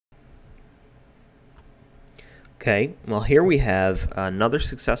Okay, well here we have another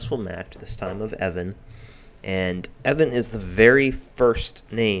successful match, this time of Evan, and Evan is the very first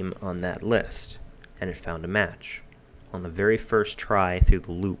name on that list, and it found a match on the very first try through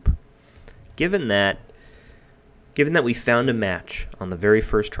the loop. Given that we found a match on the very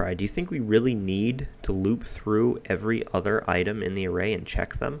first try, do you think we really need to loop through every other item in the array and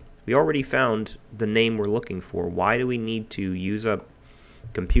check them? We already found the name we're looking for. Why do we need to use up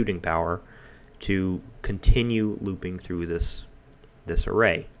computing power to continue looping through this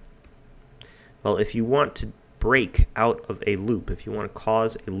array? Well, if you want to break out of a loop, if you want to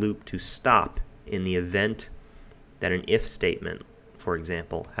cause a loop to stop in the event that an if statement, for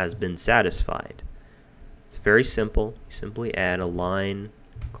example, has been satisfied, it's very simple. You simply add a line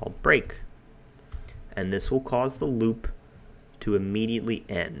called break, and this will cause the loop to immediately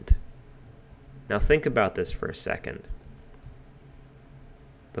end. Now think about this for a second.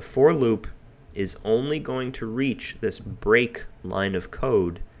 The for loop is only going to reach this break line of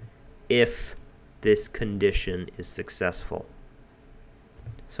code if this condition is successful.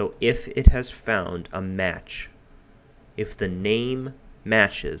 So if it has found a match, if the name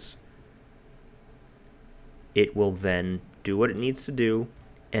matches, it will then do what it needs to do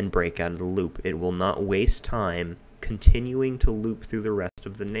and break out of the loop. It will not waste time continuing to loop through the rest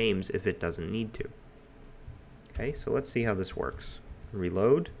of the names if it doesn't need to. Okay, so let's see how this works.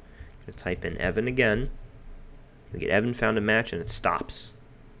 Reload. I'm going to type in Evan again. We get Evan found a match and it stops.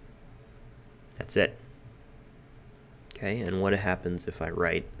 That's it. Okay, and what happens if I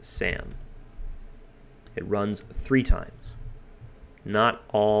write Sam? It runs 3 times. Not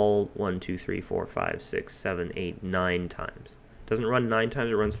all 1, 2, 3, 4, 5, 6, 7, 8, 9 times. It doesn't run 9 times,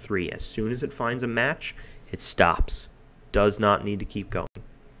 it runs 3. As soon as it finds a match, it stops. Does not need to keep going.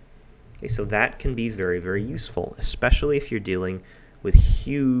 Okay, so that can be very, very useful, especially if you're dealing with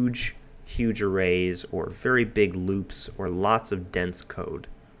huge arrays or very big loops or lots of dense code.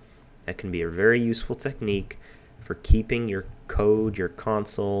 That can be a very useful technique for keeping your code, your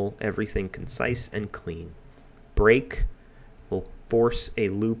console, everything concise and clean. Break will force a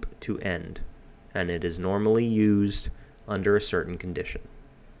loop to end, and it is normally used under a certain condition.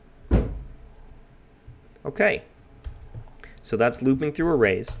 Okay, so that's looping through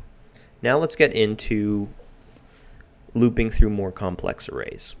arrays. Now let's get into looping through more complex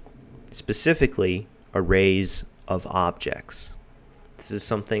arrays, specifically arrays of objects. This is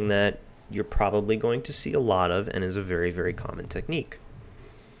something that you're probably going to see a lot of and is a very, very common technique.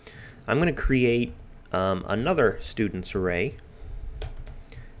 I'm going to create another students array,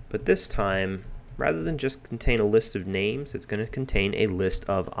 but this time, rather than just contain a list of names, it's going to contain a list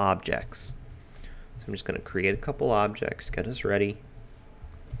of objects. So I'm just going to create a couple objects, get us ready.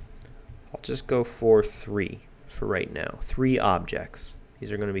 I'll just go for 3 for right now. 3 objects.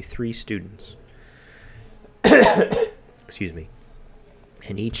 These are going to be 3 students. Excuse me.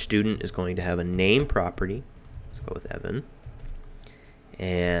 And each student is going to have a name property. Let's go with Evan.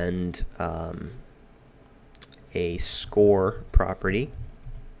 And a score property.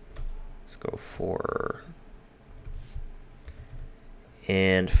 Let's go for...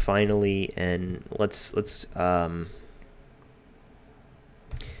 And finally, how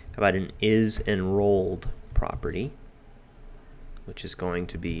about an is enrolled property, which is going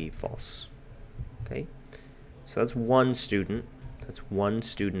to be false. Okay, so that's one student. That's one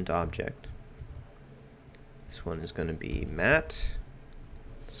student object. This one is going to be Matt.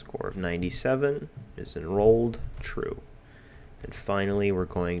 Score of 97 is enrolled, true. And finally, we're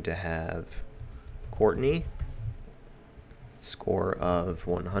going to have Courtney. Score of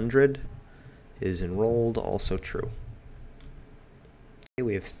 100 is enrolled, also true. Okay,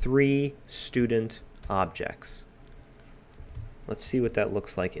 we have 3 student objects. Let's see what that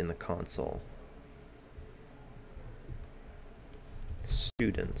looks like in the console.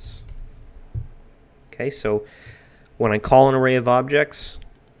 Students. Okay, so when I call an array of objects,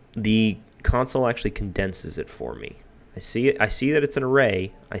 the console actually condenses it for me. I see that it's an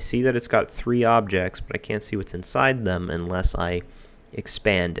array. I see that it's got 3 objects, but I can't see what's inside them unless I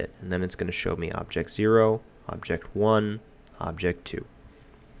expand it. And then it's going to show me object 0, object 1, object 2.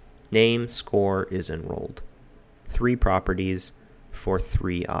 Name, score is enrolled. 3 properties for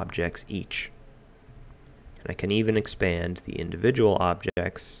 3 objects each. And I can even expand the individual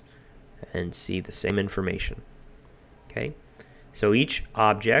objects and see the same information. Okay? So each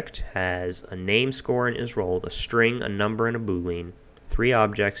object has a name, score, and is enrolled, a string, a number, and a boolean, 3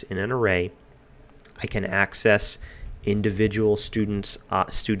 objects in an array. I can access individual student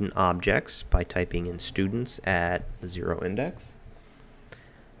objects by typing in students at the 0 index,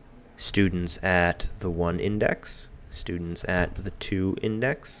 students at the 1 index, students at the 2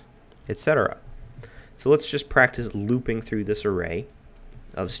 index, etc. So let's just practice looping through this array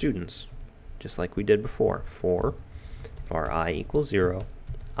of students, just like we did before. For var I equals 0,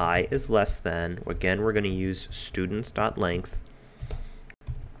 I is less than, again we're going to use students.length,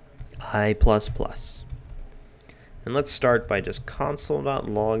 I++. And let's start by just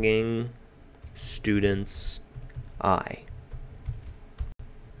console.logging students I.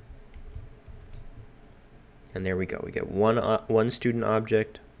 And there we go. We get one student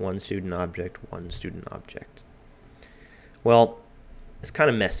object, one student object, one student object. Well, it's kind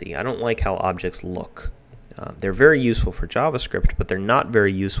of messy. I don't like how objects look. They're very useful for JavaScript, but they're not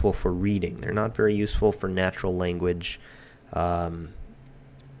very useful for reading. They're not very useful for natural language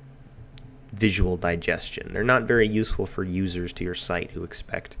visual digestion. They're not very useful for users to your site who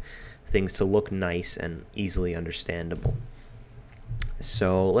expect things to look nice and easily understandable.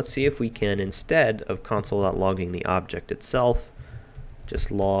 So let's see if we can, instead of console.logging the object itself, just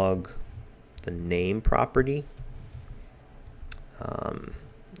log the name property.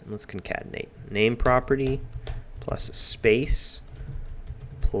 Let's concatenate. Name property plus a space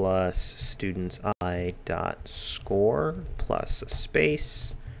plus students I dot score plus a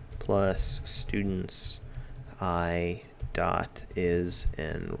space plus students I dot is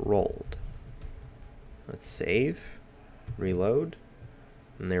enrolled. Let's save, reload,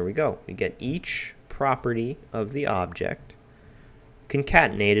 and there we go. We get each property of the object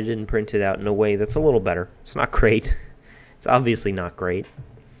concatenated and printed out in a way that's a little better. It's not great. It's obviously not great.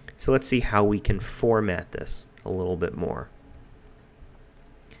 So let's see how we can format this a little bit more.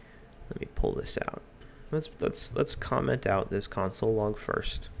 Let me pull this out. Let's comment out this console log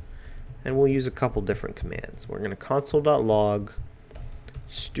first. And we'll use a couple different commands. We're going to console.log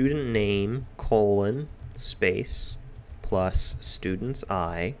student name colon space plus students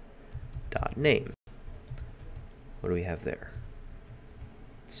I dot name. What do we have there?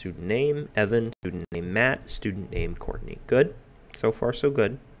 Student name Evan, student name Matt, student name Courtney. Good. So far so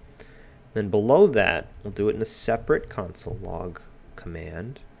good. Then below that, we'll do it in a separate console log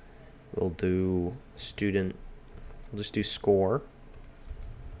command. We'll do student, we'll just do score,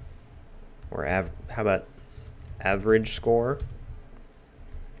 or how about average score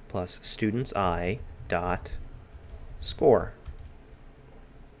plus students I dot score.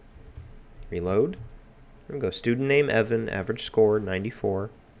 Reload. There we go. Student name Evan, average score 94.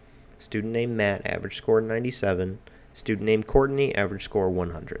 Student name Matt, average score 97. Student name Courtney, average score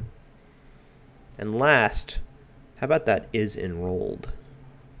 100. And last, how about that is enrolled?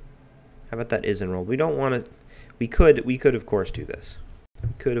 How about that is enrolled? We don't want to, we could of course do this. We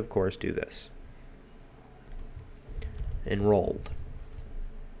could of course do this. Enrolled.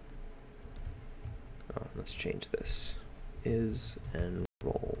 Oh, let's change this. Is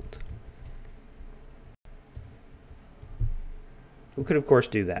enrolled. We could of course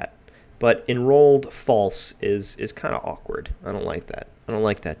do that. But enrolled false is kind of awkward. I don't like that. I don't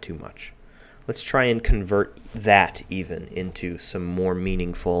like that too much. Let's try and convert that even into some more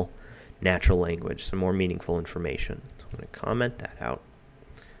meaningful natural language, some more meaningful information. So I'm going to comment that out.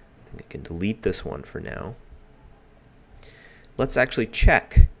 I think I can delete this one for now. Let's actually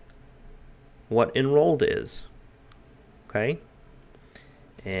check what enrolled is. Okay?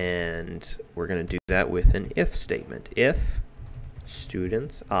 And we're going to do that with an if statement. If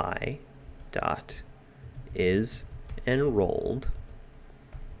students I dot is enrolled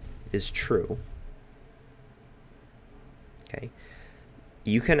is true. Okay.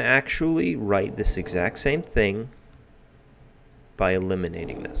 You can actually write this exact same thing by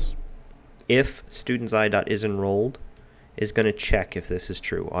eliminating this. If students I dot is enrolled is going to check if this is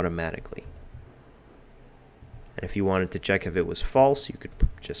true automatically. And if you wanted to check if it was false, you could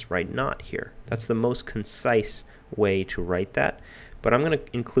just write not here. That's the most concise way to write that. But I'm going to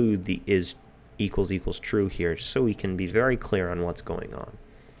include the is equals true here just so we can be very clear on what's going on.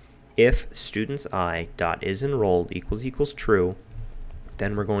 If students I dot is enrolled equals true,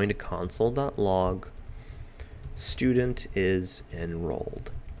 then we're going to console.log student is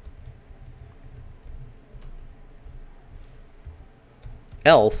enrolled.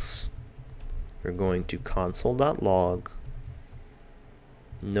 Else, we're going to console.log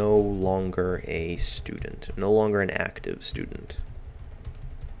no longer a student, no longer an active student.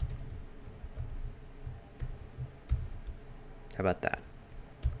 How about that?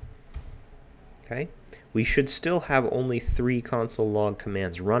 Okay. We should still have only 3 console log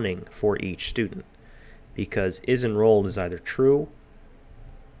commands running for each student because is enrolled is either true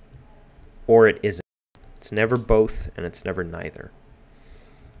or it isn't. It's never both and it's never neither.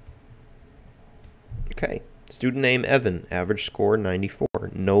 Okay. Student name Evan, average score 94,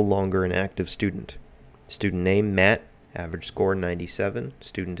 no longer an active student. Student name Matt, average score 97,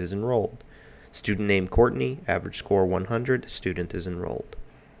 student is enrolled. Student name Courtney, average score 100, student is enrolled.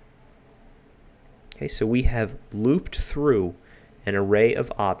 Okay, so we have looped through an array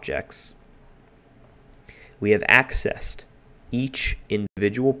of objects. We have accessed each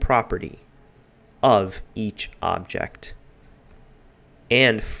individual property of each object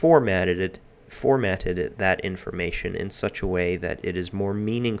and formatted that information in such a way that it is more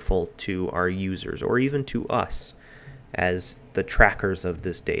meaningful to our users or even to us as the trackers of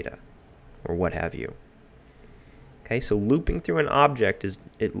this data or what have you. Okay, so looping through an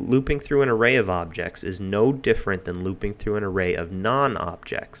array of objects is no different than looping through an array of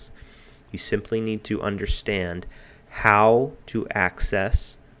non-objects. You simply need to understand how to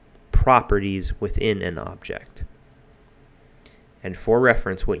access properties within an object. And for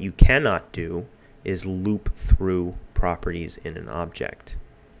reference, what you cannot do is loop through properties in an object,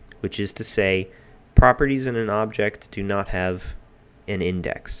 which is to say, properties in an object do not have an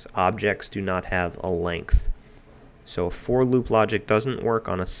index. Objects do not have a length. So for loop logic doesn't work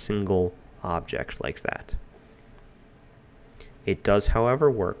on a single object like that. It does,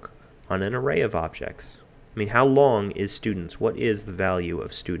 however, work on an array of objects. I mean, how long is students? What is the value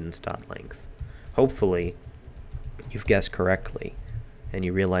of students.length? Hopefully, you've guessed correctly, and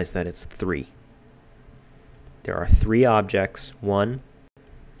you realize that it's 3. There are 3 objects, 1,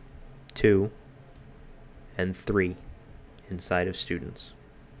 2, and 3 inside of students.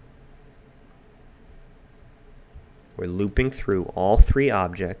 We're looping through all 3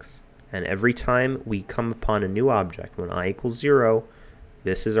 objects, and every time we come upon a new object, when I equals 0,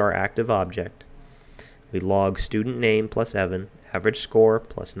 this is our active object. We log student name plus Evan, average score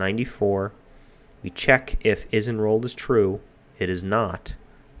plus 94. We check if is enrolled is true. It is not,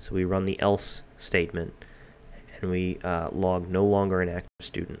 so we run the else statement, and we log no longer an active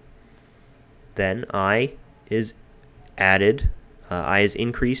student. Then I is added, I is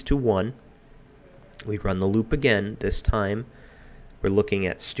increased to 1. We run the loop again. This time we're looking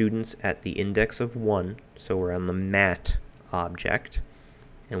at students at the index of 1, so we're on the Matt object,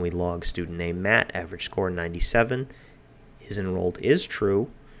 and we log student name Matt, average score 97, is enrolled is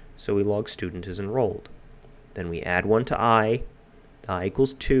true, so we log student is enrolled. Then we add 1 to I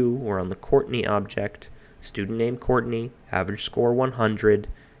equals 2, we're on the Courtney object, student name Courtney, average score 100,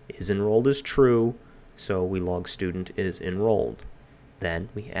 is enrolled is true, so we log student is enrolled. Then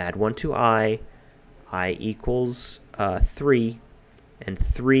we add 1 to I equals 3, and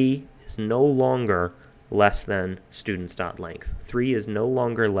 3 is no longer less than students.length. 3 is no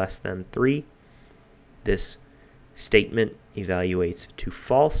longer less than 3. This statement evaluates to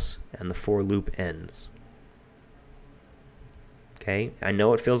false, and the for loop ends. Okay, I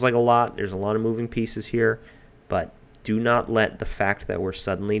know it feels like a lot. There's a lot of moving pieces here, but do not let the fact that we're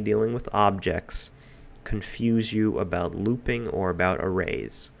suddenly dealing with objects confuse you about looping or about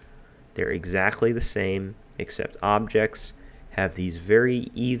arrays. They're exactly the same, except objects have these very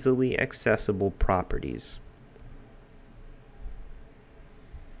easily accessible properties.